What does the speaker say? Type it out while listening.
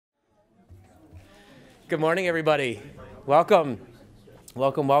Good morning, everybody. Welcome.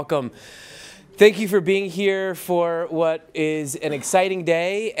 Welcome, welcome. Thank you for being here for what is an exciting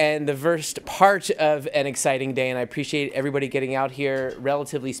day and the first part of an exciting day. And I appreciate everybody getting out here,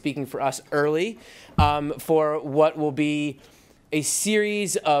 relatively speaking, for us early for what will be a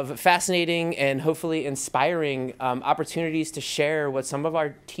series of fascinating and hopefully inspiring opportunities to share what some of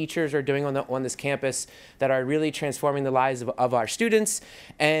our teachers are doing on this campus that are really transforming the lives of our students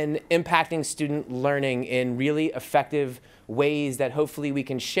and impacting student learning in really effective ways that hopefully we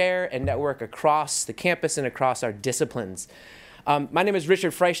can share and network across the campus and across our disciplines. My name is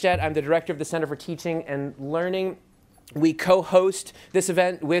Richard Freistadt. I'm the director of the Center for Teaching and Learning. We co-host this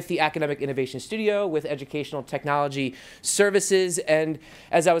event with the Academic Innovation Studio, with Educational Technology Services. And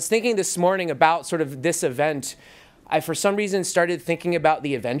as I was thinking this morning about sort of this event, I, for some reason, started thinking about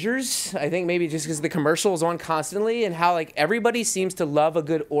the Avengers. I think maybe just because the commercial is on constantly and how like everybody seems to love a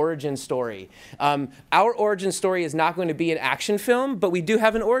good origin story. Our origin story is not going to be an action film, but we do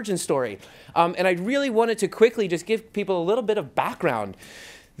have an origin story. And I really wanted to quickly just give people a little bit of background.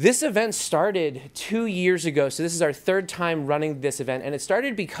 This event started 2 years ago, so this is our third time running this event, and it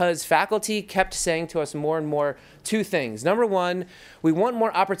started because faculty kept saying to us more and more two things. Number one, we want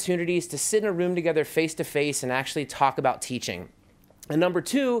more opportunities to sit in a room together face-to-face and actually talk about teaching. And number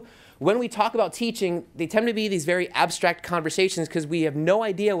two, when we talk about teaching, they tend to be these very abstract conversations because we have no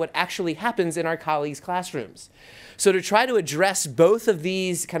idea what actually happens in our colleagues' classrooms. So to try to address both of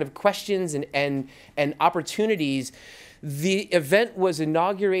these kind of questions and opportunities, the event was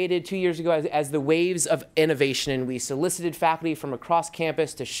inaugurated 2 years ago as the Waves of Innovation, and we solicited faculty from across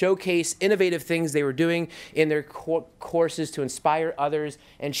campus to showcase innovative things they were doing in their courses to inspire others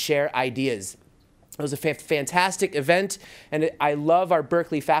and share ideas. It was a fantastic event, and I love our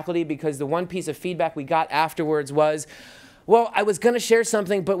Berkeley faculty because the one piece of feedback we got afterwards was, well, I was going to share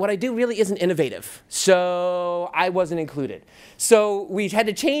something, but what I do really isn't innovative, so I wasn't included. So we had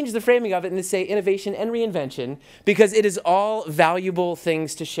to change the framing of it and to say innovation and reinvention because it is all valuable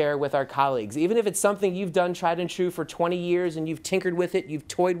things to share with our colleagues. Even if it's something you've done tried and true for 20 years and you've tinkered with it, you've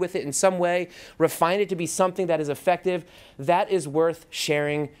toyed with it in some way, refined it to be something that is effective, that is worth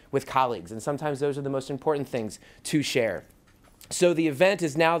sharing with colleagues. And sometimes those are the most important things to share. So the event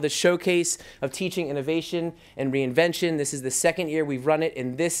is now the showcase of teaching innovation and reinvention. This is the second year we've run it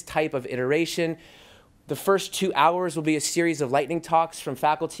in this type of iteration. The first 2 hours will be a series of lightning talks from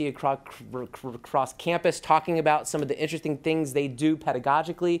faculty across campus talking about some of the interesting things they do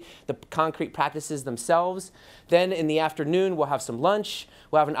pedagogically, the concrete practices themselves. Then in the afternoon, we'll have some lunch.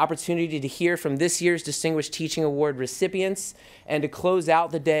 We'll have an opportunity to hear from this year's Distinguished Teaching Award recipients. And to close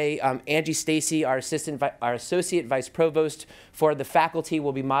out the day, Angie Stacy, our Associate Vice Provost for the faculty,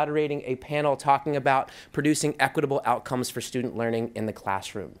 will be moderating a panel talking about producing equitable outcomes for student learning in the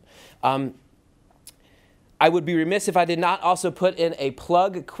classroom. I would be remiss if I did not also put in a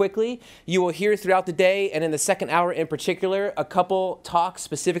plug quickly. You will hear throughout the day, and in the second hour in particular, a couple talks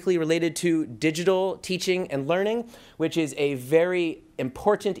specifically related to digital teaching and learning, which is a very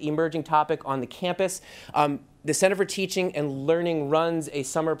important emerging topic on the campus. The Center for Teaching and Learning runs a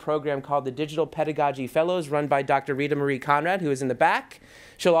summer program called the Digital Pedagogy Fellows, run by Dr. Rita Marie Conrad, who is in the back.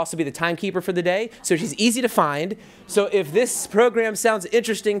 She'll also be the timekeeper for the day, so she's easy to find. So if this program sounds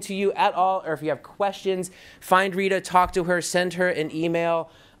interesting to you at all, or if you have questions, find Rita, talk to her, send her an email,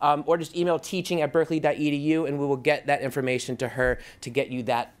 or just email teaching@berkeley.edu, and we will get that information to her to get you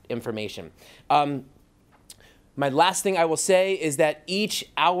that information. My last thing I will say is that each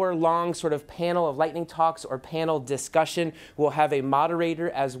hour-long sort of panel of lightning talks or panel discussion will have a moderator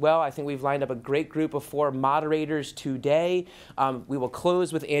as well. I think we've lined up a great group of 4 moderators today. We will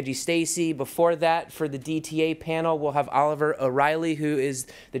close with Angie Stacy. Before that, for the DTA panel, we'll have Oliver O'Reilly, who is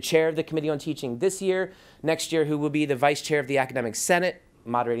the chair of the Committee on Teaching this year. Next year, who will be the vice chair of the Academic Senate,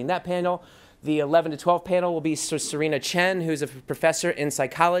 moderating that panel. The 11 to 12 panel will be Serena Chen, who's a professor in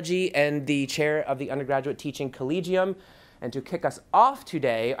psychology and the chair of the Undergraduate Teaching Collegium. And to kick us off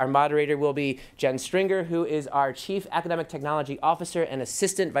today, our moderator will be Jenn Stringer, who is our Chief Academic Technology Officer and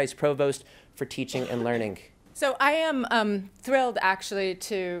Assistant Vice Provost for Teaching and Learning. So I am thrilled, actually,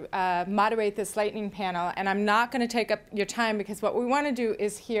 to moderate this lightning panel, and I'm not going to take up your time because what we want to do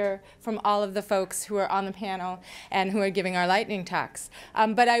is hear from all of the folks who are on the panel and who are giving our lightning talks.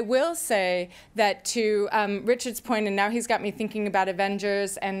 But I will say that to Richard's point, and now he's got me thinking about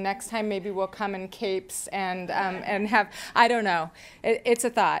Avengers, and next time maybe we'll come in capes and have, I don't know, it's a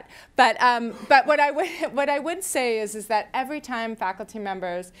thought. But what I would say is that every time faculty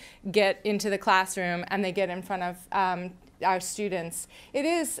members get into the classroom and they get in front of our students, it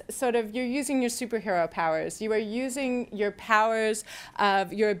is sort of, you're using your superhero powers. You are using your powers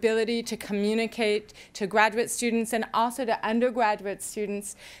of your ability to communicate to graduate students and also to undergraduate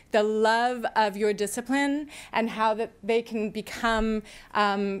students the love of your discipline and how that they can become,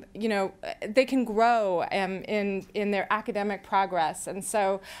 you know, they can grow in their academic progress. And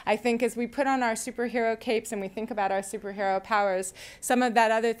so I think as we put on our superhero capes and we think about our superhero powers, some of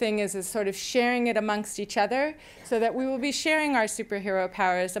that other thing is sort of sharing it amongst each other so that we will be sharing our superhero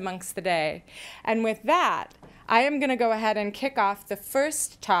powers amongst the day. And with that, I am going to go ahead and kick off the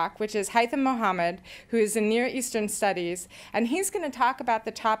first talk, which is Haitham Mohamed, who is in Near Eastern Studies, and he's going to talk about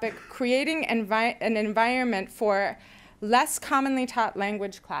the topic creating an environment for less commonly taught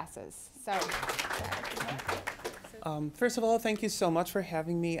language classes. So. First of all, thank you so much for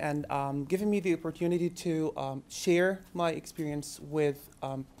having me and giving me the opportunity to share my experience with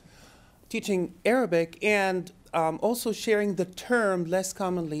teaching Arabic and also sharing the term less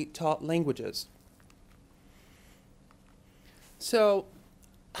commonly taught languages. So,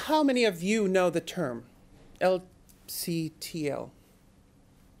 how many of you know the term L.C.T.L?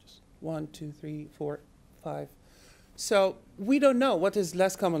 Just 1, 2, 3, 4, 5. So, we don't know what is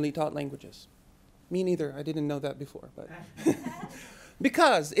less commonly taught languages. Me neither. I didn't know that before. But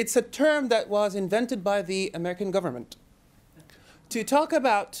because it's a term that was invented by the American government to talk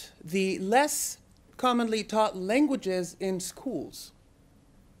about the less commonly taught languages in schools,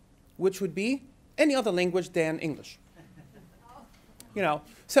 which would be any other language than English. You know,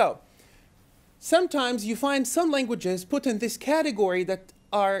 so sometimes you find some languages put in this category that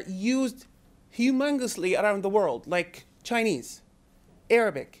are used humongously around the world, like Chinese,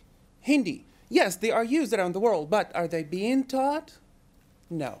 Arabic, Hindi. Yes, they are used around the world, but are they being taught?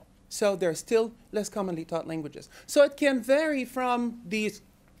 No. So they're still less commonly taught languages. So it can vary from these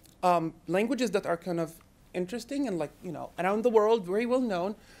languages that are kind of interesting and like, you know, around the world, very well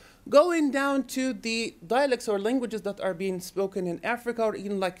known, going down to the dialects or languages that are being spoken in Africa or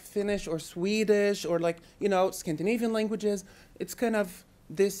even like Finnish or Swedish or like, you know, Scandinavian languages. It's kind of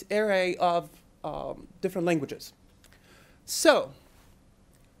this array of different languages. So,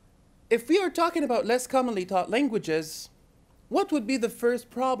 if we are talking about less commonly taught languages, what would be the first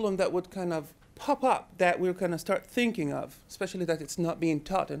problem that would kind of pop up that we're going to start thinking of, especially that it's not being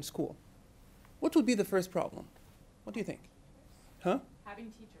taught in school? What would be the first problem? What do you think? Huh?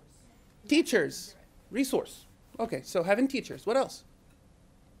 Having teachers. Teachers. Resource. Okay, so having teachers. What else?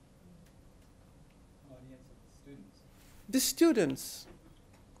 Audience of the students. The students.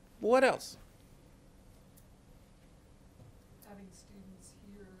 What else? Having students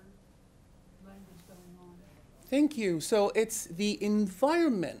hear language going on. Thank you. So it's the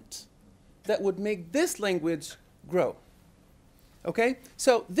environment that would make this language grow. Okay?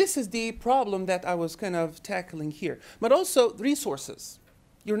 So this is the problem that I was kind of tackling here. But also resources.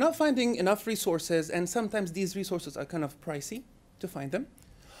 You're not finding enough resources, and sometimes these resources are kind of pricey to find them.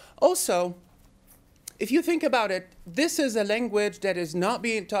 Also, if you think about it, this is a language that is not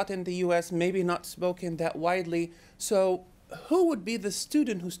being taught in the US, maybe not spoken that widely. So who would be the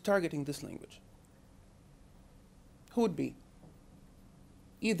student who's targeting this language? Who would be?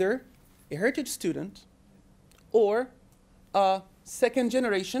 Either a heritage student or a second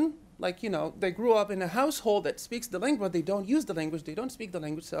generation, like, you know, they grew up in a household that speaks the language, they don't use the language, they don't speak the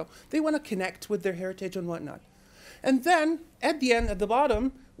language, so they want to connect with their heritage and whatnot. And then, at the end, at the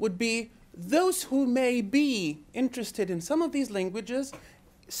bottom, would be those who may be interested in some of these languages,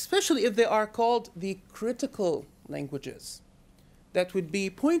 especially if they are called the critical languages. That would be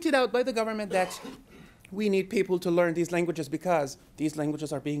pointed out by the government that we need people to learn these languages because these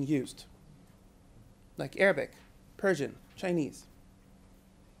languages are being used. Like Arabic, Persian, Chinese.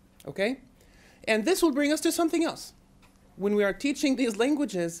 Okay? And this will bring us to something else. When we are teaching these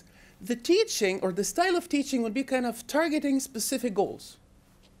languages, the teaching or the style of teaching would be kind of targeting specific goals.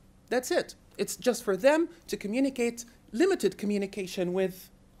 That's it. It's just for them to communicate, limited communication with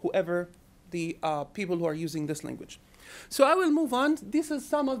whoever the people who are using this language. So I will move on. This is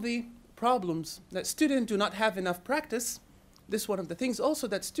some of the problems that students do not have enough practice. This is one of the things also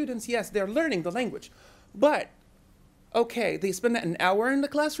that students, yes, they're learning the language, but okay, they spend an hour in the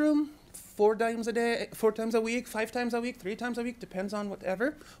classroom, 4 times a day, 4 times a week, 5 times a week, 3 times a week, depends on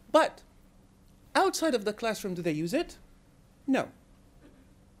whatever. But outside of the classroom, do they use it? No.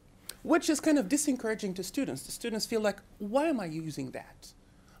 Which is kind of disencouraging to students. The students feel like, why am I using that?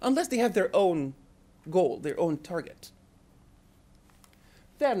 Unless they have their own goal, their own target.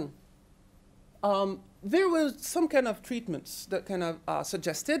 Then, there were some kind of treatments that kind of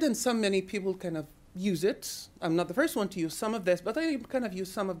suggested, and many people kind of use it. I'm not the first one to use some of this, but I kind of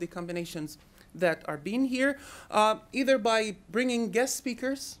use some of the combinations that are being here, either by bringing guest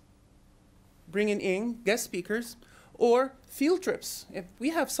speakers, or field trips. If we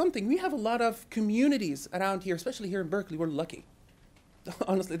have something, we have a lot of communities around here, especially here in Berkeley. We're lucky.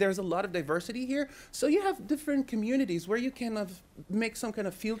 Honestly, there's a lot of diversity here. So you have different communities where you can make some kind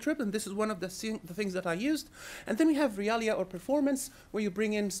of field trip, and this is one of the things that I used. And then we have realia or performance, where you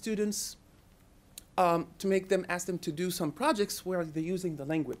bring in students to ask them to do some projects where they're using the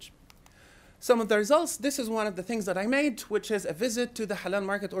language. Some of the results, this is one of the things that I made, which is a visit to the halal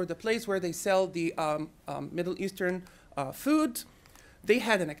market, or the place where they sell the Middle Eastern food. They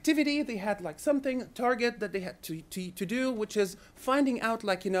had an activity, they had like something, target that they had to do, which is finding out,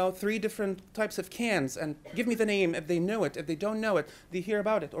 like, 3 different types of cans, and give me the name if they know it. If they don't know it, they hear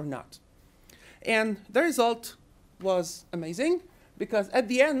about it or not. And the result was amazing, because at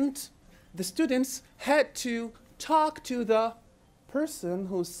the end, the students had to talk to the person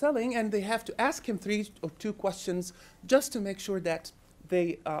who's selling, and they have to ask him 3 or 2 questions just to make sure that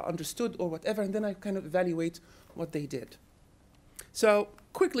they understood or whatever, and then I kind of evaluate what they did. So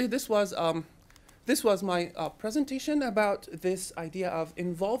quickly, this was my presentation about this idea of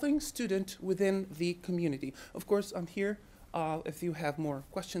involving student within the community. Of course, I'm here if you have more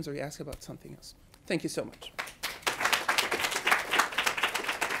questions or you ask about something else. Thank you so much.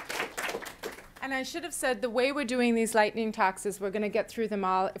 And I should have said, the way we're doing these lightning talks is we're going to get through them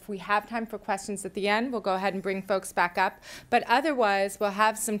all. If we have time for questions at the end, we'll go ahead and bring folks back up. But otherwise, we'll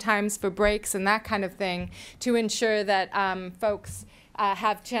have some times for breaks and that kind of thing to ensure that folks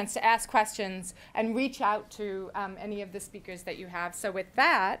have a chance to ask questions and reach out to any of the speakers that you have. So with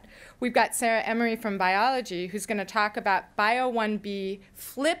that, we've got Sara Emery from Biology, who's going to talk about Bio 1B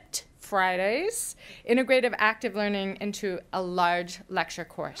Flipped Fridays, Integrative Active Learning into a Large Lecture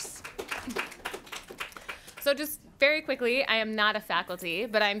Course. So just very quickly, I am not a faculty,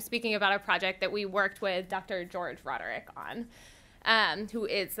 but I'm speaking about a project that we worked with Dr. George Roderick on, who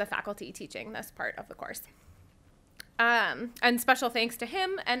is the faculty teaching this part of the course. And special thanks to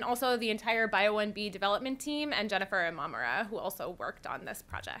him and also the entire Bio 1B development team and Jennifer Imamura, who also worked on this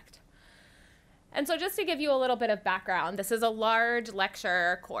project. And so just to give you a little bit of background, this is a large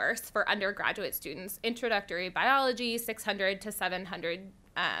lecture course for undergraduate students, introductory biology, 600 to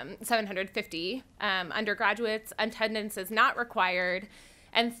 750 undergraduates. Attendance is not required,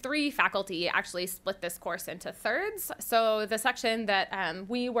 and 3 faculty actually split this course into thirds. So the section that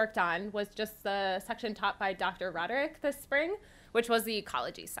we worked on was just the section taught by Dr. Roderick this spring, which was the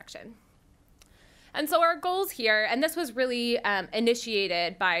ecology section. And so our goals here, and this was really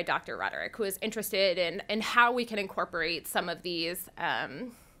initiated by Dr. Roderick, who is interested in how we can incorporate some of these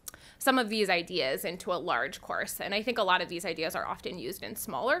ideas into a large course. And I think a lot of these ideas are often used in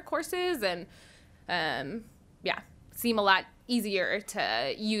smaller courses and, seem a lot easier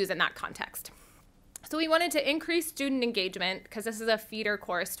to use in that context. So we wanted to increase student engagement because this is a feeder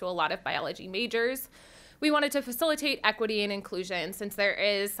course to a lot of biology majors. We wanted to facilitate equity and inclusion since there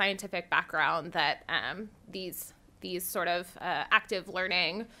is scientific background that these sort of active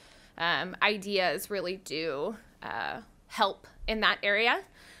learning ideas really do help in that area.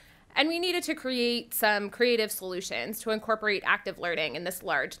 And we needed to create some creative solutions to incorporate active learning in this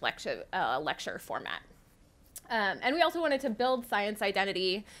large lecture format. And we also wanted to build science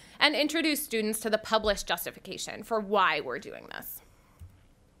identity and introduce students to the published justification for why we're doing this.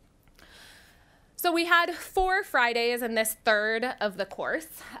 So we had 4 Fridays in this third of the course.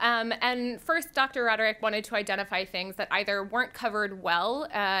 And first, Dr. Roderick wanted to identify things that either weren't covered well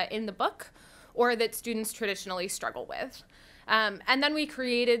in the book or that students traditionally struggle with. And then we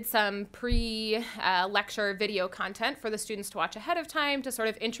created some pre-lecture video content for the students to watch ahead of time to sort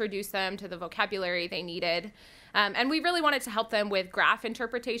of introduce them to the vocabulary they needed. And we really wanted to help them with graph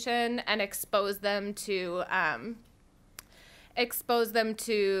interpretation and expose them to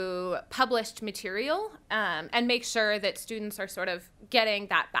published material and make sure that students are sort of getting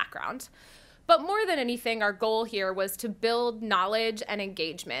that background. But more than anything, our goal here was to build knowledge and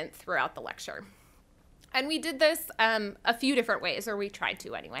engagement throughout the lecture. And we did this a few different ways, or we tried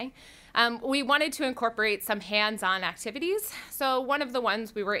to anyway. We wanted to incorporate some hands-on activities. So one of the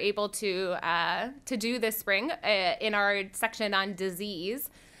ones we were able to do this spring in our section on disease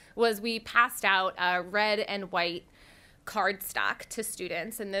was we passed out a red and white cardstock to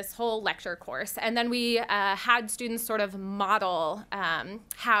students in this whole lecture course. And then we had students sort of model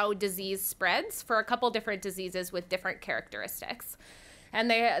how disease spreads for a couple different diseases with different characteristics. And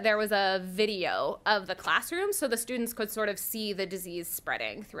there was a video of the classroom, so the students could sort of see the disease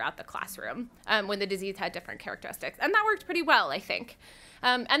spreading throughout the classroom when the disease had different characteristics. And that worked pretty well, I think.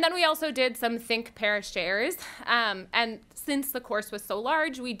 And then we also did some think, pair, shares. And since the course was so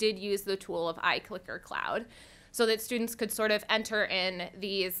large, we did use the tool of iClicker Cloud so that students could sort of enter in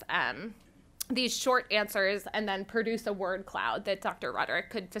these short answers and then produce a word cloud that Dr. Roderick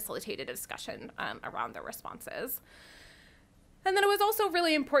could facilitate a discussion around the responses. And then it was also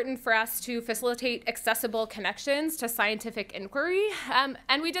really important for us to facilitate accessible connections to scientific inquiry.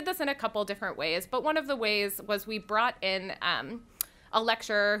 And we did this in a couple different ways, but one of the ways was we brought in a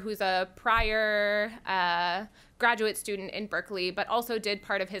lecturer who's a prior graduate student in Berkeley, but also did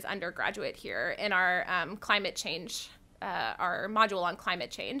part of his undergraduate here in our climate change, our module on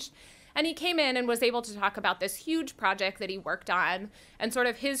climate change. And he came in and was able to talk about this huge project that he worked on and sort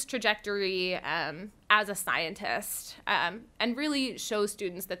of his trajectory as a scientist, and really show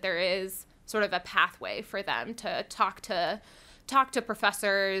students that there is sort of a pathway for them to talk to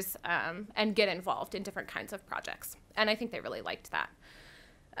professors and get involved in different kinds of projects. And I think they really liked that.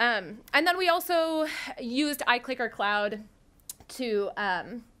 And then we also used iClicker Cloud to,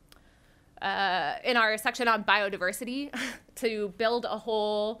 in our section on biodiversity, to build a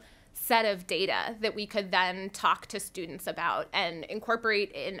whole set of data that we could then talk to students about and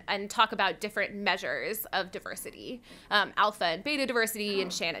incorporate in and talk about different measures of diversity, alpha and beta diversity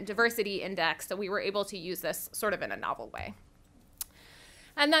and Shannon diversity index. So we were able to use this sort of in a novel way.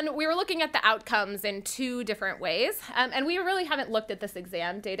 And then we were looking at the outcomes in two different ways. And we really haven't looked at this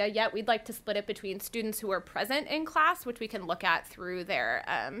exam data yet. We'd like to split it between students who are present in class, which we can look at through their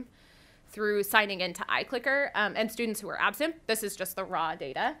through signing into iClicker, and students who are absent. This is just the raw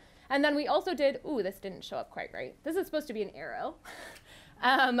data. And then we also did, ooh, this didn't show up quite right. This is supposed to be an arrow.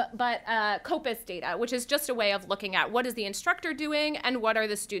 But COPUS data, which is just a way of looking at what is the instructor doing and what are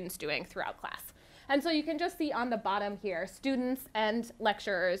the students doing throughout class. And so you can just see on the bottom here, students and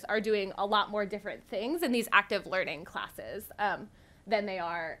lecturers are doing a lot more different things in these active learning classes than they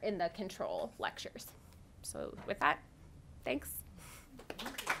are in the control lectures. So with that, thanks.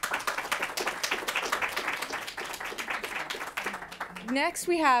 Next,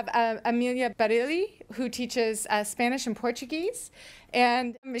 we have Amelia Barili, who teaches Spanish and Portuguese.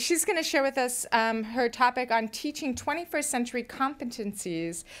 And she's going to share with us her topic on teaching 21st century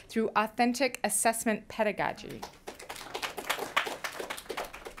competencies through authentic assessment pedagogy.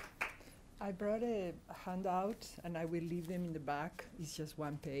 I brought a handout, and I will leave them in the back. It's just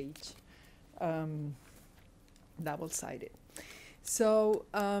one page, double-sided. So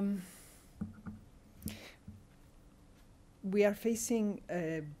we are facing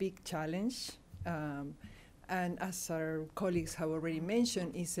a big challenge, and as our colleagues have already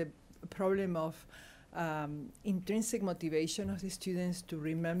mentioned, it's a problem of intrinsic motivation of the students to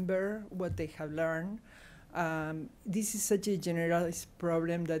remember what they have learned. This is such a generalized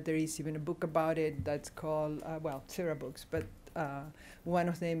problem that there is even a book about it that's called, well, several books, but one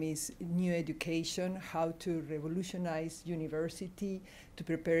of them is New Education, How to Revolutionize University to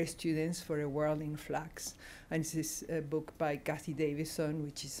Prepare Students for a World in Flux. And this is a book by Kathy Davison,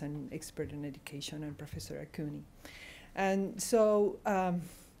 which is an expert in education, and Professor Acuni. And so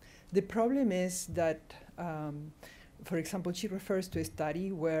the problem is that, for example, she refers to a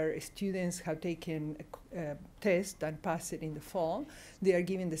study where students have taken a test and passed it in the fall. They are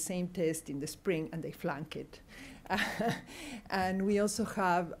given the same test in the spring and they flunk it. And we also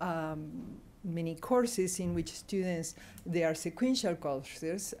have many courses in which students, they are sequential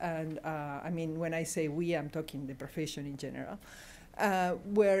courses, and I mean, when I say we, I'm talking the profession in general,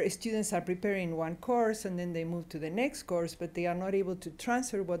 where students are preparing one course and then they move to the next course, but they are not able to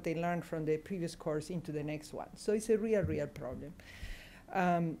transfer what they learned from the previous course into the next one. So it's a real problem.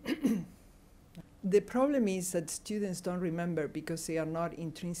 The problem is that students don't remember because they are not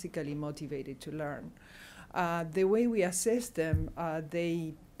intrinsically motivated to learn. The way we assess them,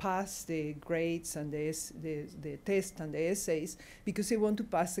 they pass the grades and the test and the essays because they want to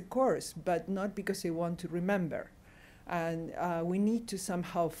pass the course, but not because they want to remember. And we need to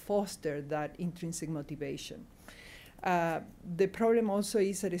somehow foster that intrinsic motivation. The problem also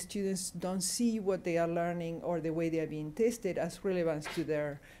is that the students don't see what they are learning or the way they are being tested as relevant to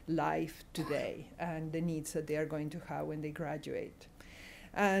their life today and the needs that they are going to have when they graduate.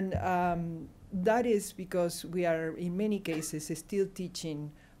 And that is because we are, in many cases, still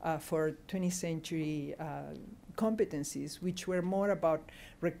teaching for 20th century competencies, which were more about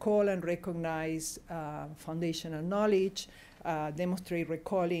recall and recognize foundational knowledge, demonstrate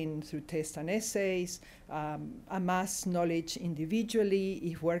recalling through tests and essays, amass knowledge individually,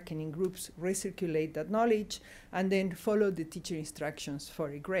 if working in groups, recirculate that knowledge, and then follow the teacher instructions for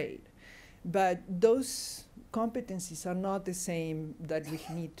a grade. But those competencies are not the same that we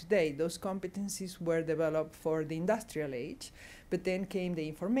need today. Those competencies were developed for the industrial age, but then came the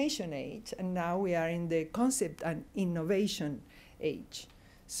information age, and now we are in the concept and innovation age.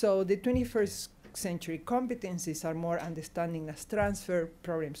 So the 21st century competencies are more understanding as transfer,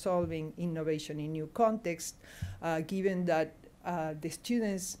 problem solving, innovation in new context, given that the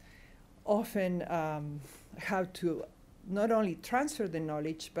students often have to not only transfer the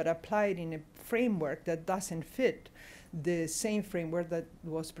knowledge, but apply it in a framework that doesn't fit the same framework that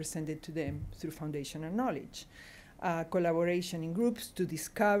was presented to them through foundational knowledge. Collaboration in groups to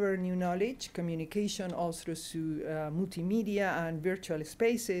discover new knowledge, communication also through multimedia and virtual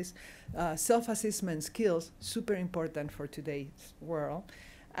spaces, self-assessment skills, super important for today's world,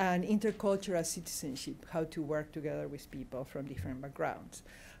 and intercultural citizenship, how to work together with people from different backgrounds.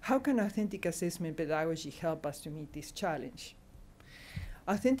 How can authentic assessment pedagogy help us to meet this challenge?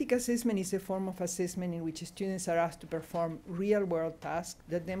 Authentic assessment is a form of assessment in which students are asked to perform real-world tasks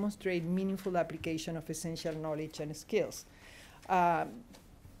that demonstrate meaningful application of essential knowledge and skills.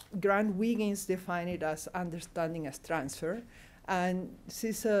 Grant Wiggins defined it as understanding as transfer. And this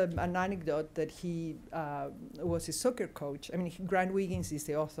is an anecdote that he was a soccer coach. I mean, Grant Wiggins is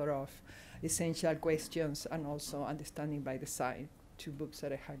the author of Essential Questions and also Understanding by Design, 2 books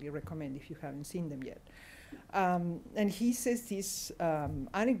that I highly recommend if you haven't seen them yet. And he says this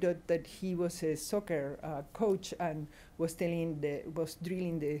anecdote that he was a soccer coach and was drilling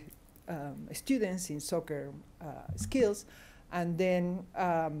the students in soccer skills, and then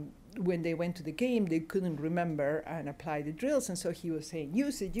when they went to the game, they couldn't remember and apply the drills, and so he was saying,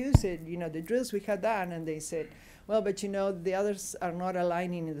 use it, you know, the drills we had done, and they said, well, but you know, the others are not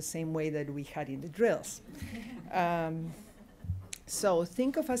aligning in the same way that we had in the drills. So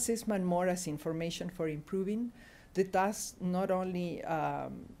think of assessment more as information for improving. The tasks not only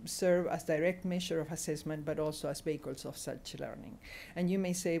serve as direct measure of assessment, but also as vehicles of such learning. And you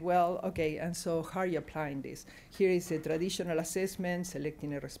may say, well, okay, and so how are you applying this? Here is a traditional assessment,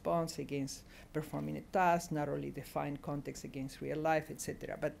 selecting a response against performing a task, narrowly defined context against real life,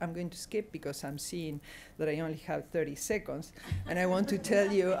 etc. But I'm going to skip because I'm seeing that I only have 30 seconds, and I want to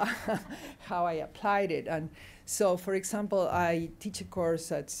tell you how I applied it. And so, for example, I teach a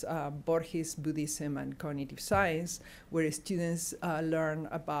course at Borges, Buddhism, and Cognitive Science, where students learn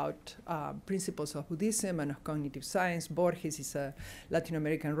about principles of Buddhism and of cognitive science. Borges is a Latin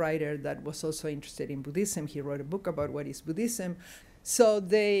American writer that was also interested in Buddhism. He wrote a book about what is Buddhism. So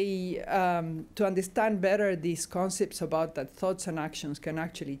they, to understand better these concepts about that thoughts and actions can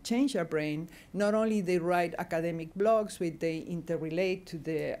actually change our brain, not only they write academic blogs where they interrelate to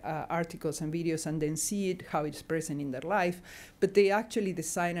the articles and videos and then see it, how it's present in their life, but they actually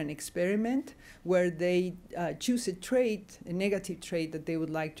design an experiment where they choose a trait, a negative trait that they would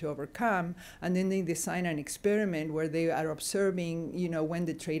like to overcome, and then they design an experiment where they are observing, you know, when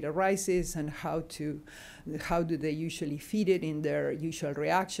the trait arises and how do they usually feed it in their usual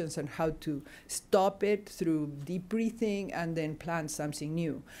reactions, and how to stop it through deep breathing and then plan something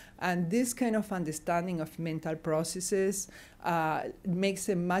new. And this kind of understanding of mental processes makes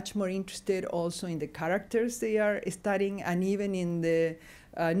them much more interested also in the characters they are studying, and even in the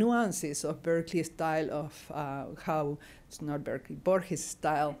nuances of Berkeley style of how, it's not Berkeley, Borges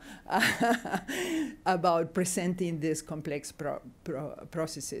style, about presenting these complex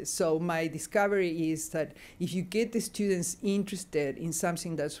processes. So my discovery is that if you get the students interested in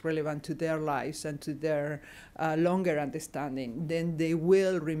something that's relevant to their lives and to their longer understanding, then they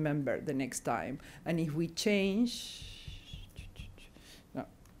will remember the next time. And if we change,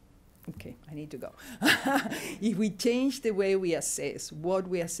 okay, I need to go. If we change the way we assess, what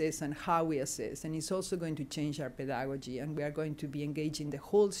we assess and how we assess, and it's also going to change our pedagogy, and we are going to be engaging the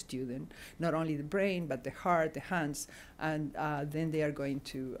whole student, not only the brain, but the heart, the hands, and then they are going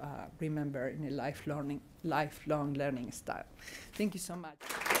to remember in a lifelong learning style. Thank you so much.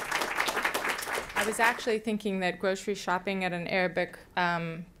 I was actually thinking that grocery shopping at an Arabic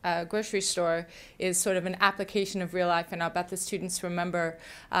grocery store is sort of an application of real life, and I'll bet the students remember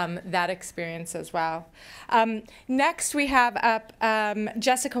that experience as well. Next, we have up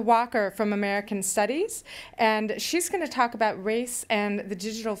Jessica Walker from American Studies, and she's going to talk about race and the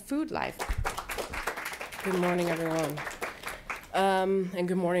digital food life. Good morning, everyone. And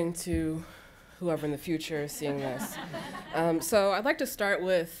good morning to whoever in the future is seeing this. So I'd like to start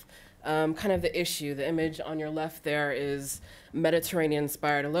with kind of the issue. The image on your left there is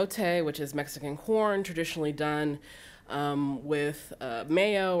Mediterranean-inspired elote, which is Mexican corn, traditionally done with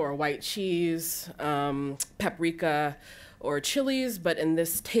mayo or white cheese, paprika, or chilies, but in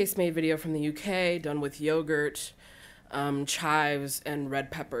this taste-made video from the UK, done with yogurt, chives, and red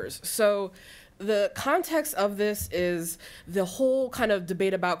peppers. So the context of this is the whole kind of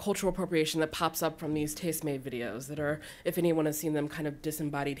debate about cultural appropriation that pops up from these taste-made videos that are, if anyone has seen them, kind of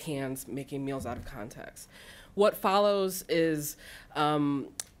disembodied hands making meals out of context. What follows is on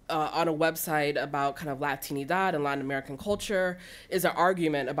a website about kind of Latinidad and Latin American culture is an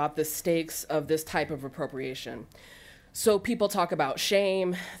argument about the stakes of this type of appropriation. So people talk about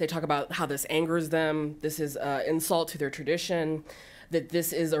shame, they talk about how this angers them, this is an insult to their tradition, that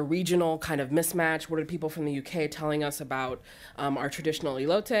this is a regional kind of mismatch. What are people from the UK telling us about our traditional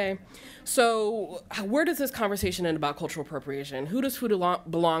elote? So where does this conversation end about cultural appropriation? Who does food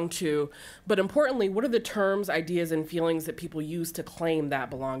belong to? But importantly, what are the terms, ideas, and feelings that people use to claim that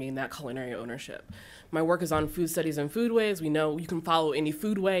belonging, that culinary ownership? My work is on food studies and foodways. We know you can follow any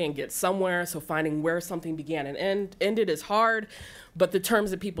foodway and get somewhere, so finding where something began and ended is hard, but the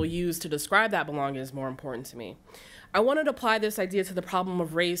terms that people use to describe that belonging is more important to me. I wanted to apply this idea to the problem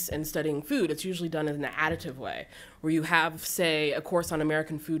of race and studying food. It's usually done in an additive way, where you have, say, a course on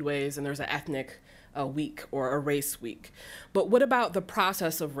American foodways and there's an ethnic week or a race week. But what about the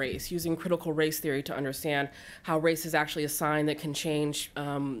process of race, using critical race theory to understand how race is actually a sign that can change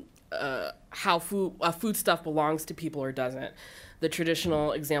how food stuff belongs to people or doesn't? The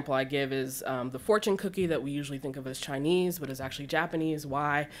traditional example I give is the fortune cookie that we usually think of as Chinese, but is actually Japanese.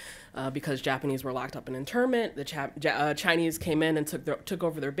 Why? Because Japanese were locked up in internment. The Chinese came in and took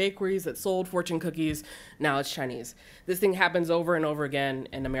over their bakeries that sold fortune cookies. Now it's Chinese. This thing happens over and over again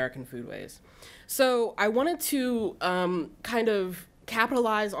in American foodways. So I wanted to kind of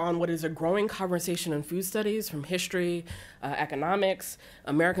capitalize on what is a growing conversation in food studies, from history, economics,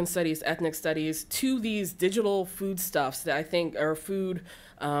 American studies, ethnic studies, to these digital foodstuffs that I think are food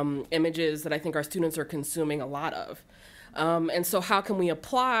images that I think our students are consuming a lot of. And so how can we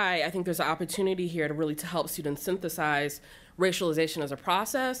apply? I think there's an opportunity here to really help students synthesize racialization as a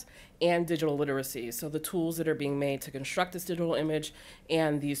process and digital literacy. So the tools that are being made to construct this digital image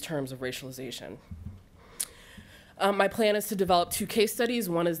and these terms of racialization. My plan is to develop 2 case studies.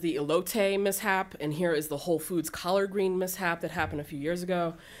 One is the elote mishap, and here is the Whole Foods collard green mishap that happened a few years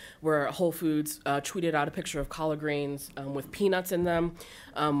ago, where Whole Foods tweeted out a picture of collard greens with peanuts in them.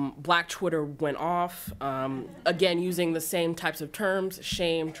 Black Twitter went off, again, using the same types of terms: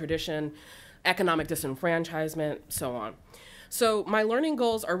 shame, tradition, economic disenfranchisement, so on. So my learning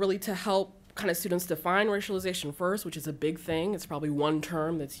goals are really to help kind of students define racialization first, which is a big thing. It's probably one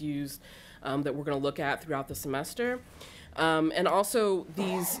term that's used that we're going to look at throughout the semester. And also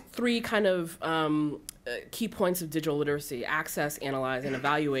these 3 kind of key points of digital literacy: access, analyze, and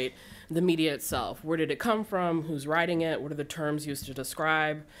evaluate the media itself. Where did it come from? Who's writing it? What are the terms used to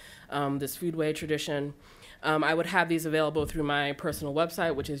describe this foodway tradition? I would have these available through my personal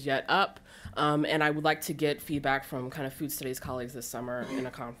website, which is yet up. And I would like to get feedback from kind of food studies colleagues this summer in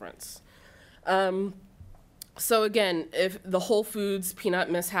a conference. So again, if the Whole Foods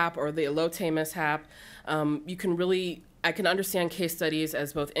peanut mishap or the elote mishap, I can understand case studies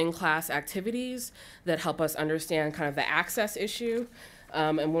as both in-class activities that help us understand kind of the access issue.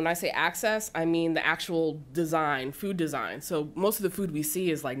 And when I say access, I mean the actual design, food design. So most of the food we see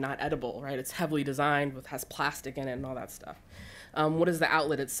is like not edible, right? It's heavily designed, has plastic in it and all that stuff. What is the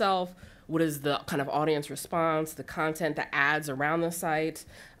outlet itself? What is the kind of audience response, the content, the ads around the site,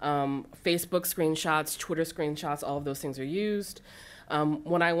 Facebook screenshots, Twitter screenshots, all of those things are used.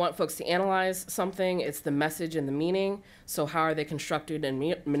 When I want folks to analyze something, it's the message and the meaning. So how are they constructed and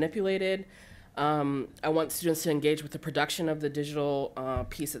manipulated? I want students to engage with the production of the digital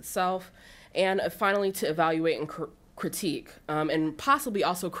piece itself. And finally, to evaluate and critique, and possibly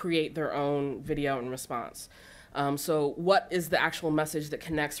also create their own video in response. So what is the actual message that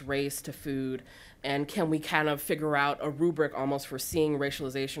connects race to food? And can we kind of figure out a rubric almost for seeing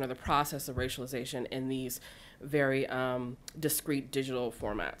racialization or the process of racialization in these very discrete digital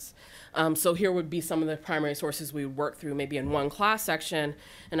formats? So here would be some of the primary sources we would work through maybe in one class section.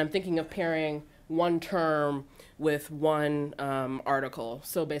 And I'm thinking of pairing one term with one article.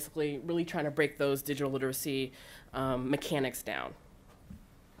 So basically really trying to break those digital literacy mechanics down.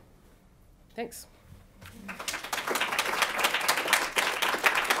 Thanks.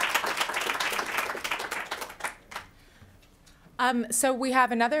 So we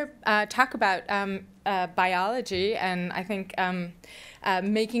have another talk about biology, and I think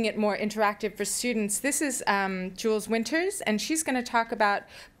making it more interactive for students. This is Jules Winters, and she's going to talk about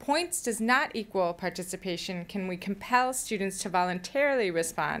points does not equal participation. Can we compel students to voluntarily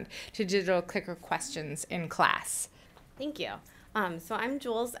respond to digital clicker questions in class? Thank you. So I'm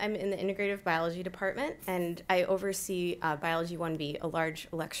Jules. I'm in the Integrative Biology department, and I oversee Biology 1B, a large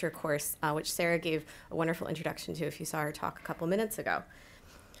lecture course, which Sara gave a wonderful introduction to if you saw her talk a couple minutes ago.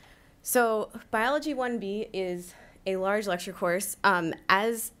 So Biology 1B is a large lecture course.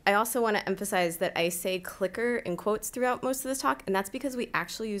 As I also want to emphasize that I say clicker in quotes throughout most of this talk, and that's because we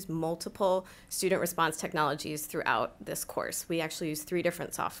actually use multiple student response technologies throughout this course. We actually use 3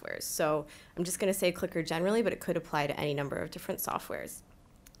 different softwares. So I'm just going to say clicker generally, but it could apply to any number of different softwares.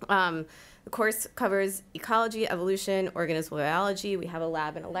 The course covers ecology, evolution, organismal biology. We have a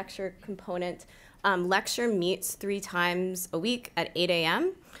lab and a lecture component. Lecture meets 3 times a week at 8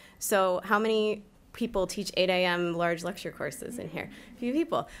 a.m. So how many people teach 8 a.m. large lecture courses in here? A few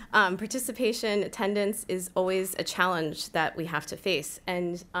people. Participation, attendance is always a challenge that we have to face.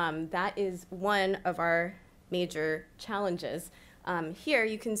 And that is one of our major challenges. Here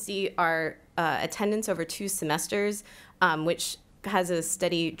you can see our attendance over 2 semesters, which has a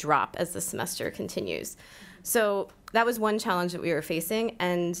steady drop as the semester continues. So that was one challenge that we were facing.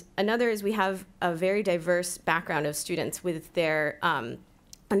 And another is we have a very diverse background of students with their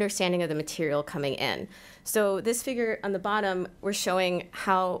understanding of the material coming in. So this figure on the bottom, we're showing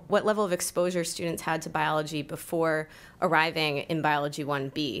what level of exposure students had to biology before arriving in Biology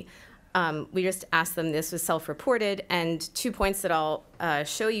 1B. We just asked them, this was self-reported, and 2 points that I'll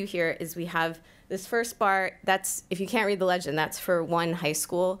show you here is we have this first bar, that's, if you can't read the legend, that's for 1 high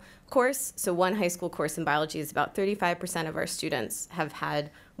school course. So 1 high school course in biology is about 35% of our students have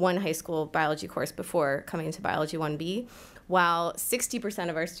had 1 high school biology course before coming to Biology 1B, while 60%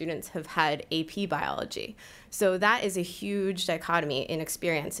 of our students have had AP biology. So that is a huge dichotomy in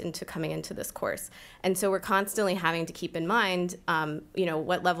experience into coming into this course. And so we're constantly having to keep in mind,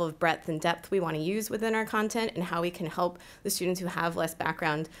 what level of breadth and depth we want to use within our content and how we can help the students who have less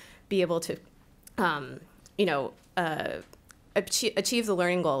background be able to achieve the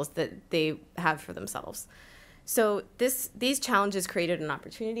learning goals that they have for themselves. So these challenges created an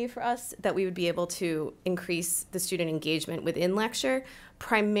opportunity for us that we would be able to increase the student engagement within lecture,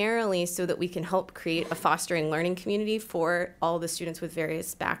 primarily so that we can help create a fostering learning community for all the students with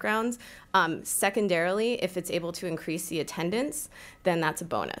various backgrounds. Secondarily, if it's able to increase the attendance, then that's a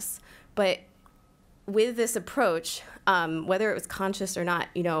bonus. But with this approach, whether it was conscious or not,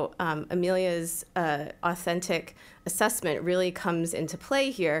 Amelia's authentic assessment really comes into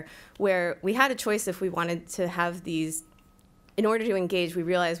play here, where we had a choice if we wanted to have these. In order to engage, we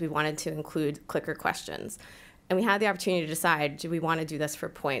realized we wanted to include clicker questions. And we had the opportunity to decide, do we want to do this for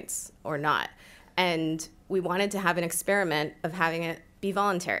points or not? And we wanted to have an experiment of having it be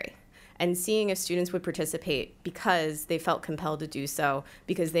voluntary and seeing if students would participate because they felt compelled to do so,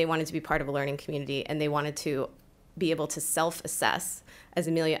 because they wanted to be part of a learning community and they wanted to be able to self-assess, as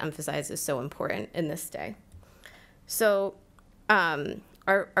Amelia emphasized is so important in this day. So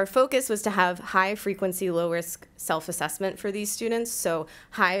our focus was to have high frequency, low risk self-assessment for these students. So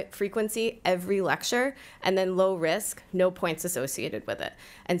high frequency every lecture, and then low risk, no points associated with it.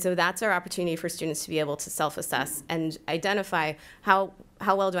 And so that's our opportunity for students to be able to self-assess and identify how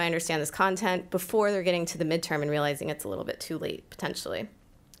well do I understand this content before they're getting to the midterm and realizing it's a little bit too late, potentially.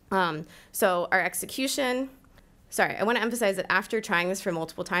 So our execution, I want to emphasize that after trying this for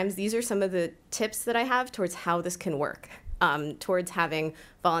multiple times, these are some of the tips that I have towards how this can work, towards having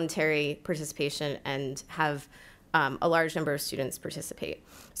voluntary participation and have a large number of students participate.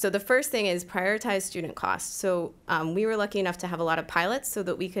 So the first thing is prioritize student costs. So we were lucky enough to have a lot of pilots so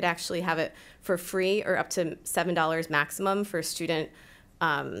that we could actually have it for free or up to $7 maximum for student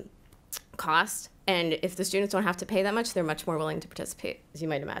cost. And if the students don't have to pay that much, they're much more willing to participate, as you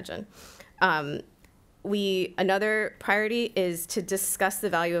might imagine. Another priority is to discuss the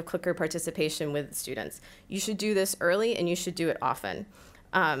value of clicker participation with students. You should do this early and you should do it often.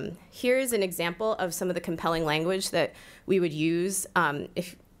 Here is an example of some of the compelling language that we would use.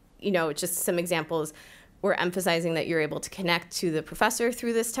 Just some examples. We're emphasizing that you're able to connect to the professor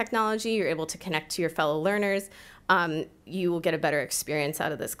through this technology. You're able to connect to your fellow learners. You will get a better experience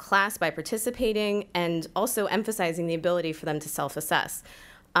out of this class by participating, and also emphasizing the ability for them to self-assess.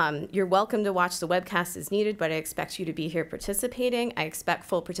 You're welcome to watch the webcast as needed, but I expect you to be here participating. I expect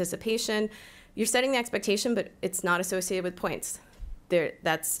full participation. You're setting the expectation, but it's not associated with points.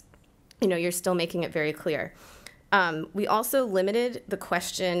 You're still making it very clear. We also limited the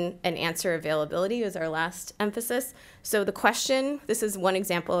question and answer availability as our last emphasis. So the question, this is one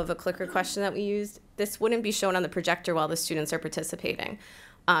example of a clicker question that we used. This wouldn't be shown on the projector while the students are participating.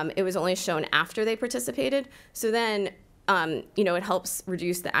 It was only shown after they participated. So then, it helps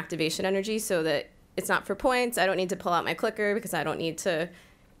reduce the activation energy so that it's not for points. I don't need to pull out my clicker because I don't need to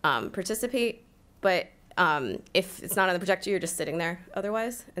participate. But if it's not on the projector, you're just sitting there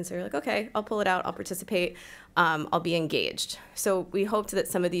otherwise. And so you're like, okay, I'll pull it out, I'll participate, I'll be engaged. So we hoped that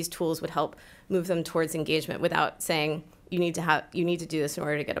some of these tools would help move them towards engagement without saying, you need to do this in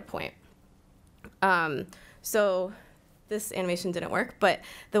order to get a point. So this animation didn't work, but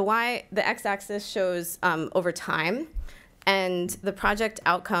the x-axis shows over time, and the project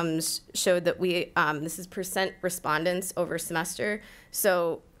outcomes showed that this is percent respondents over semester.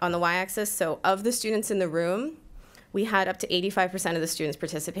 So on the y-axis, so of the students in the room, we had up to 85% of the students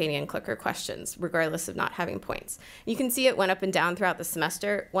participating in clicker questions, regardless of not having points. You can see it went up and down throughout the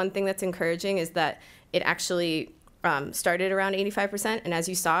semester. One thing that's encouraging is that it actually started around 85%, and as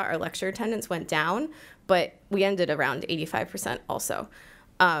you saw, our lecture attendance went down, but we ended around 85% also.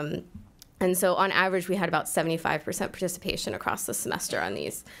 And so on average, we had about 75% participation across the semester on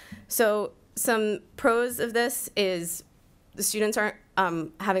these. So some pros of this is the students aren't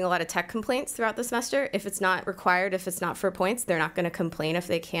having a lot of tech complaints throughout the semester. If it's not required, if it's not for points, they're not going to complain if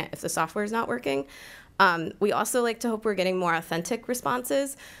the software is not working. We also like to hope we're getting more authentic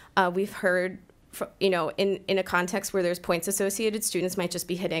responses. We've heard, in a context where there's points associated, students might just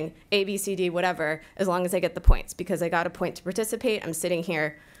be hitting A, B, C, D, whatever, as long as I get the points, because I got a point to participate. I'm sitting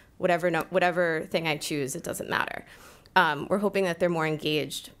here, whatever thing I choose, it doesn't matter. We're hoping that they're more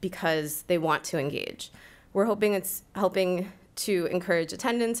engaged because they want to engage. We're hoping it's helping to encourage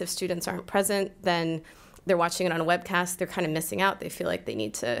attendance. If students aren't present, then they're watching it on a webcast, they're kind of missing out. They feel like they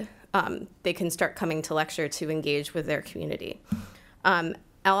need to, they can start coming to lecture to engage with their community. I'll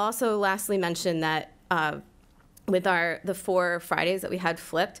also lastly mention that with the 4 Fridays that we had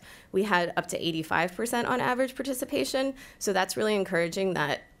flipped, we had up to 85% on average participation. So that's really encouraging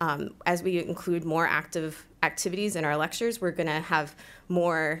that as we include more active activities in our lectures, we're gonna have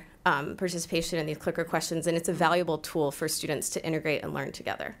more participation in these clicker questions, and it's a valuable tool for students to integrate and learn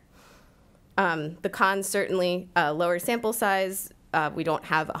together. The cons, certainly lower sample size. We don't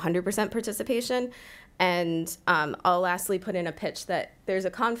have 100% participation. And I'll lastly put in a pitch that there's a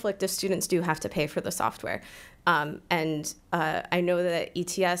conflict if students do have to pay for the software. And I know that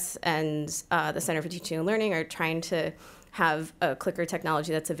ETS and the Center for Teaching and Learning are trying to have a clicker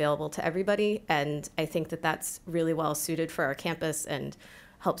technology that's available to everybody. And I think that that's really well suited for our campus and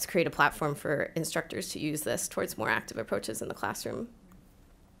helps create a platform for instructors to use this towards more active approaches in the classroom.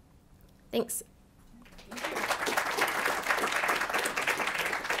 Thanks.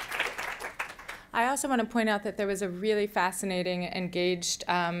 I also want to point out that there was a really fascinating, engaged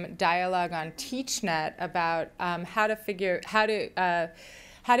dialogue on TeachNet about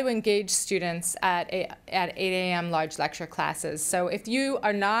how to engage students at 8 a.m. large lecture classes. So if you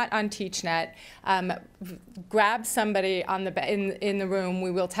are not on TeachNet, grab somebody in the room.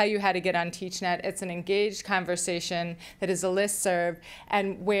 We will tell you how to get on TeachNet. It's an engaged conversation that is a listserv,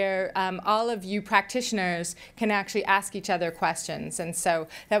 and where all of you practitioners can actually ask each other questions. And so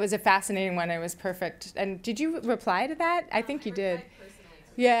that was a fascinating one. It was perfect. And did you reply to that? I think you did.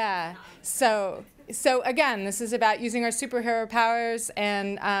 Yeah. So again, this is about using our superhero powers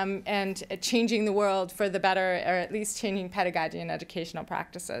and changing the world for the better, or at least changing pedagogy and educational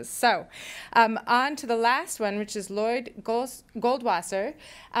practices. So on to the last one, which is Lloyd Goldwasser,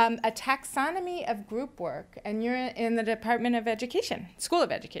 a taxonomy of group work. And you're in the Department of Education, School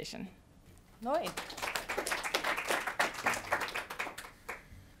of Education. Lloyd.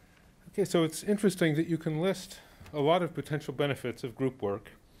 Okay, so it's interesting that you can list a lot of potential benefits of group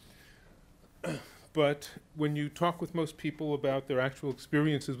work. But when you talk with most people about their actual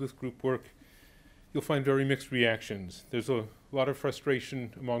experiences with group work, you'll find very mixed reactions. There's a lot of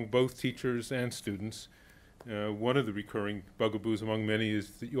frustration among both teachers and students. One of the recurring bugaboos among many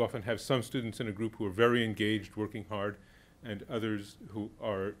is that you often have some students in a group who are very engaged, working hard, and others who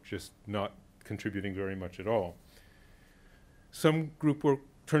are just not contributing very much at all. Some group work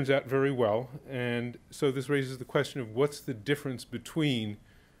turns out very well, and so this raises the question of what's the difference between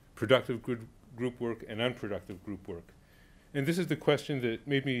productive group work and unproductive group work. And this is the question that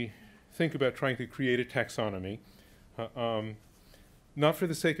made me think about trying to create a taxonomy, not for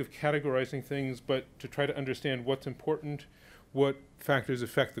the sake of categorizing things, but to try to understand what's important, what factors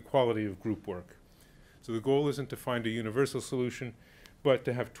affect the quality of group work. So the goal isn't to find a universal solution, but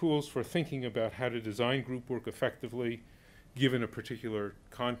to have tools for thinking about how to design group work effectively, given a particular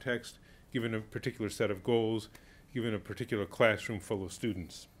context, given a particular set of goals, given a particular classroom full of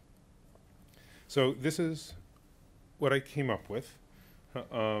students. So this is what I came up with.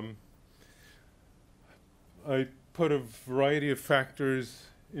 I put a variety of factors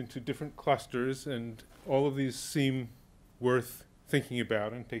into different clusters, and all of these seem worth thinking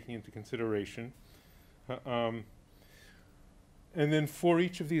about and taking into consideration. And then for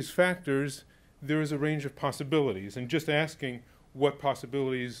each of these factors, there is a range of possibilities, and just asking what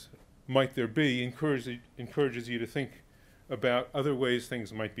possibilities might there be encourages you to think about other ways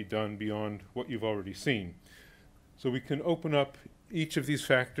things might be done beyond what you've already seen. So we can open up each of these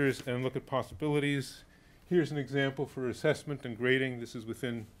factors and look at possibilities. Here's an example for assessment and grading. This is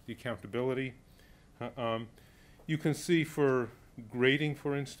within the accountability. You can see for grading,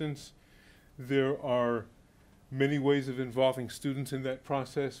 for instance, there are many ways of involving students in that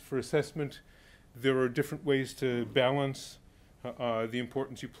process. For assessment, there are different ways to balance the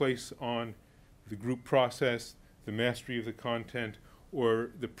importance you place on the group process, the mastery of the content, or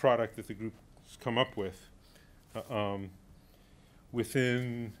the product that the groups come up with.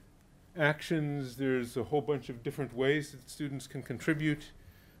 Within actions, there's a whole bunch of different ways that students can contribute.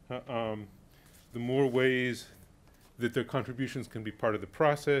 The more ways that their contributions can be part of the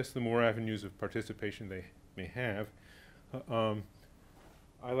process, the more avenues of participation they may have.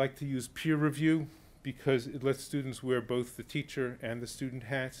 I like to use peer review because it lets students wear both the teacher and the student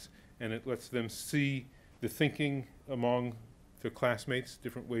hats, and it lets them see the thinking among their classmates,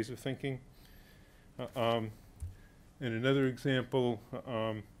 different ways of thinking. And another example,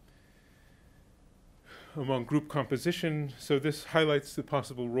 among group composition, so this highlights the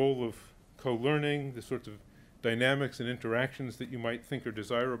possible role of co-learning, the sorts of dynamics and interactions that you might think are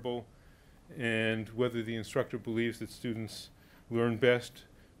desirable, and whether the instructor believes that students learn best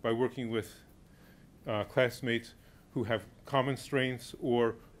by working with classmates who have common strengths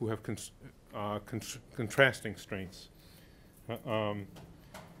or who have contrasting strengths.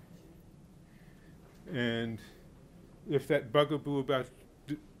 And if that bugaboo about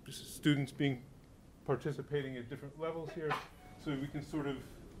students participating at different levels here, so we can sort of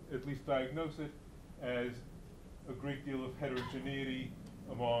at least diagnose it as a great deal of heterogeneity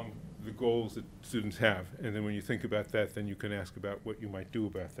among the goals that students have. And then when you think about that, then you can ask about what you might do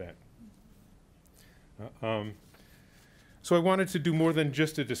about that. So I wanted to do more than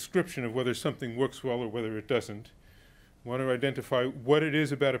just a description of whether something works well or whether it doesn't. I want to identify what it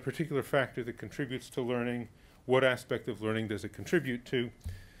is about a particular factor that contributes to learning, what aspect of learning does it contribute to.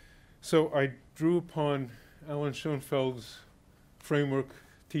 So I drew upon Alan Schoenfeld's framework,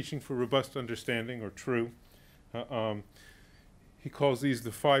 Teaching for Robust Understanding, or TRUE. He calls these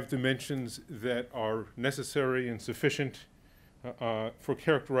the 5 dimensions that are necessary and sufficient for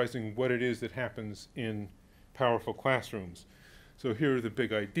characterizing what it is that happens in powerful classrooms. So here are the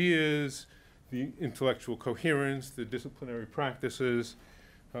big ideas, the intellectual coherence, the disciplinary practices.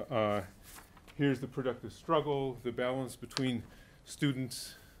 Here's the productive struggle, the balance between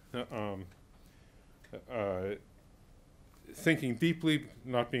students thinking deeply,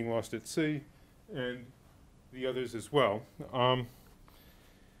 not being lost at sea, and the others as well.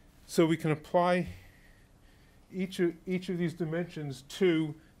 So we can apply each of these dimensions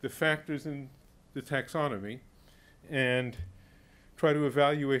to the factors in the taxonomy and try to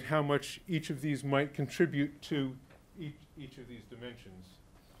evaluate how much each of these might contribute to each of these dimensions.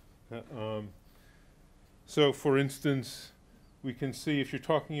 So for instance, we can see if you're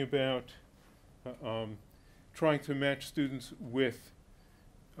talking about trying to match students with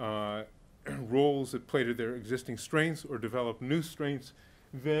roles that play to their existing strengths or develop new strengths,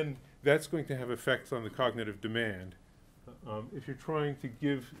 then that's going to have effects on the cognitive demand. If you're trying to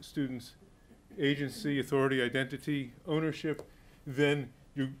give students agency, authority, identity, ownership, then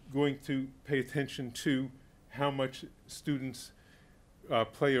you're going to pay attention to how much students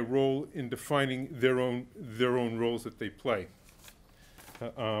play a role in defining their own roles that they play.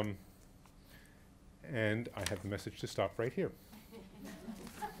 And I have the message to stop right here.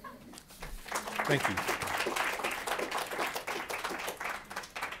 Thank you.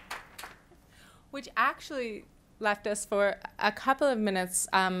 Which actually left us for a couple of minutes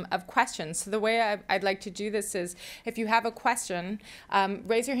of questions. So the way I'd like to do this is, if you have a question,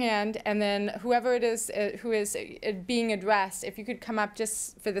 raise your hand, and then whoever it is who is being addressed, if you could come up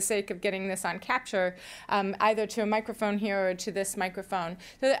just for the sake of getting this on capture, either to a microphone here or to this microphone.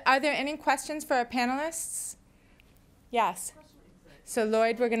 So are there any questions for our panelists? Yes. So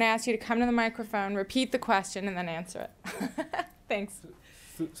Lloyd, we're going to ask you to come to the microphone, repeat the question, and then answer it. Thanks.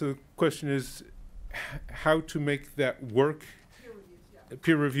 So the question is, how to make that work,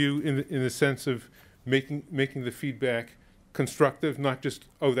 peer review in the sense of making the feedback constructive, not just,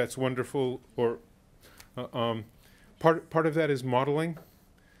 oh, that's wonderful, or part of that is modeling.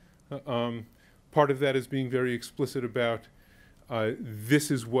 Part of that is being very explicit about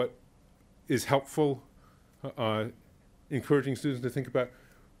this is what is helpful, encouraging students to think about,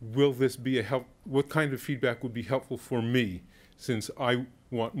 will this be a help, what kind of feedback would be helpful for me, since I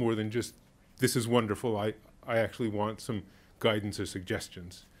want more than just this is wonderful, I actually want some guidance or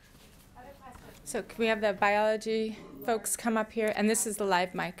suggestions. So can we have the biology folks come up here? And this is the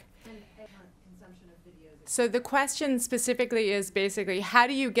live mic. So the question specifically is basically, how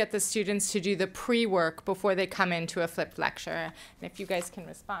do you get the students to do the pre-work before they come into a flipped lecture? And if you guys can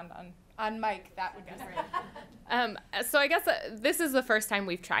respond on mic, that would be great. So I guess this is the first time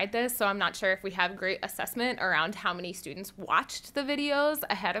we've tried this, so I'm not sure if we have great assessment around how many students watched the videos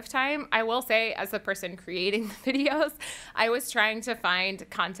ahead of time. I will say, as the person creating the videos, I was trying to find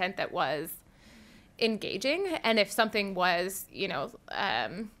content that was engaging, and if something was, you know,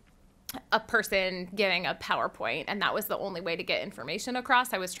 a person giving a PowerPoint and that was the only way to get information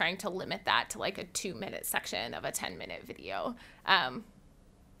across, I was trying to limit that to like a 2-minute section of a 10-minute video.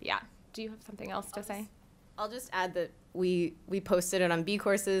 Yeah. Do you have something else to say? I'll just add that we posted it on B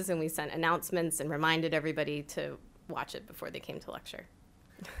courses and we sent announcements and reminded everybody to watch it before they came to lecture.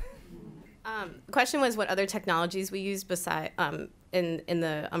 The question was what other technologies we used beside in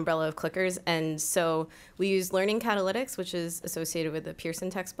the umbrella of clickers, and so we used Learning Catalytics, which is associated with the Pearson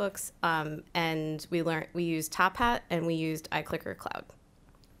textbooks, and we used Top Hat and we used iClicker Cloud.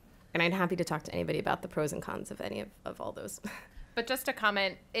 And I'm happy to talk to anybody about the pros and cons of any of all those. But just to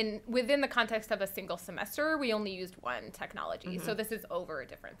comment, within the context of a single semester, we only used one technology. So this is over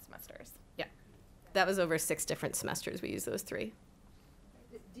different semesters. Yeah, that was over 6 different semesters. We used those 3.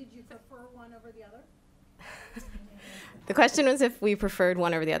 Did you prefer one over the other? The question was if we preferred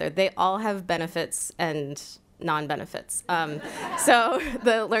one over the other. They all have benefits and non-benefits. So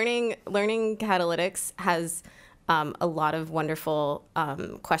the Learning Catalytics has a lot of wonderful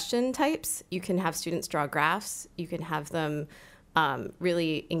question types. You can have students draw graphs. You can have them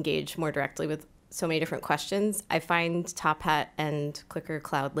really engage more directly with so many different questions. I find Top Hat and Clicker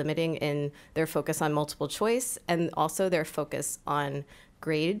Cloud limiting in their focus on multiple choice and also their focus on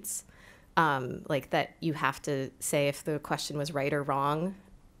grades. Like that you have to say if the question was right or wrong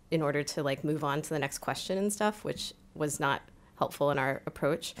in order to like move on to the next question and stuff, which was not helpful in our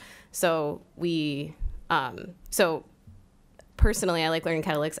approach. So so personally, I like Learning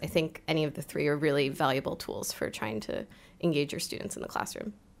Catalytics. I think any of the 3 are really valuable tools for trying to engage your students in the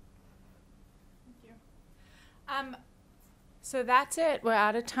classroom. Thank you. So that's it. We're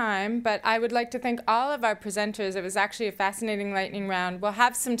out of time, but I would like to thank all of our presenters. It was actually a fascinating lightning round. We'll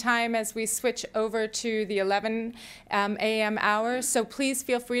have some time as we switch over to the 11 a.m. hour, so please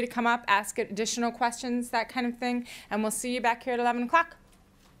feel free to come up, ask additional questions, that kind of thing, and we'll see you back here at 11 o'clock.